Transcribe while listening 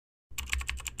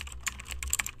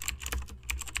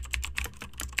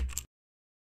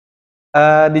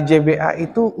Di JBA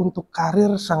itu untuk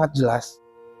karir sangat jelas.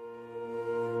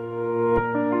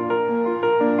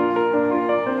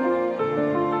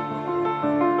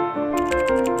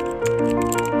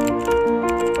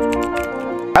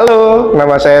 Halo,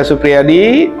 nama saya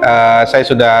Supriyadi. Saya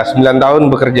sudah 9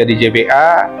 tahun bekerja di JBA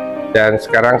dan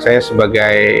sekarang saya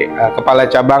sebagai Kepala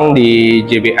Cabang di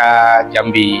JBA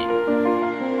Jambi.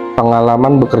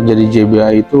 Pengalaman bekerja di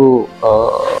JBA itu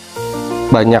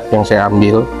banyak yang saya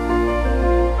ambil.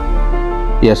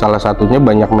 Ya, salah satunya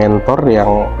banyak mentor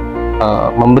yang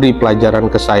memberi pelajaran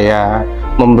ke saya,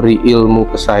 memberi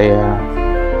ilmu ke saya.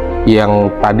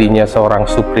 Yang tadinya seorang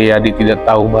Supriyadi tidak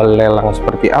tahu lelang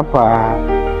seperti apa,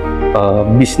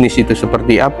 bisnis itu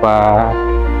seperti apa.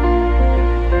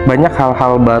 Banyak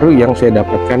hal-hal baru yang saya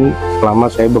dapatkan selama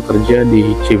saya bekerja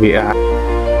di JBA.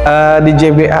 Di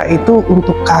JBA itu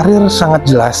untuk karir sangat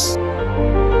jelas.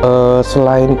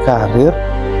 Selain karir,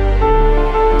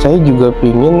 saya juga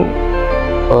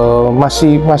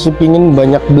masih pingin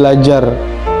banyak belajar,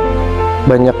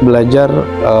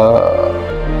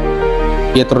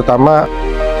 ya terutama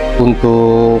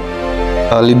untuk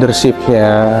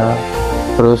leadershipnya,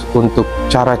 terus untuk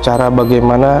cara-cara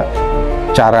bagaimana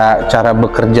cara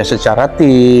bekerja secara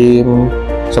tim.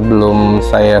 Sebelum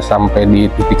saya sampai di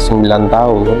titik 9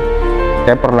 tahun,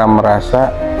 saya pernah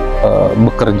merasa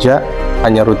bekerja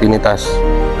hanya rutinitas,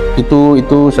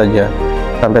 itu saja,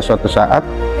 sampai suatu saat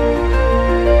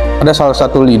ada salah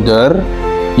satu leader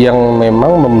yang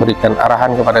memang memberikan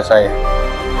arahan kepada saya,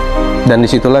 dan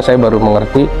disitulah saya baru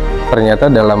mengerti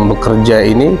ternyata dalam bekerja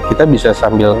ini kita bisa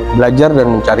sambil belajar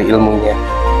dan mencari ilmunya.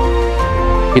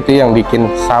 Itu yang bikin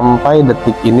sampai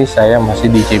detik ini saya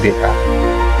masih di JBA.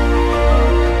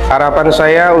 Harapan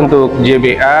saya untuk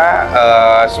JBA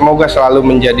semoga selalu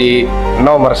menjadi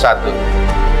nomor 1.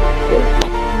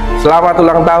 Selamat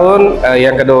ulang tahun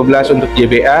yang ke-12 untuk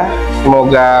JBA.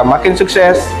 Semoga makin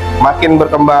sukses, makin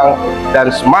berkembang, dan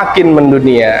semakin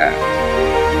mendunia.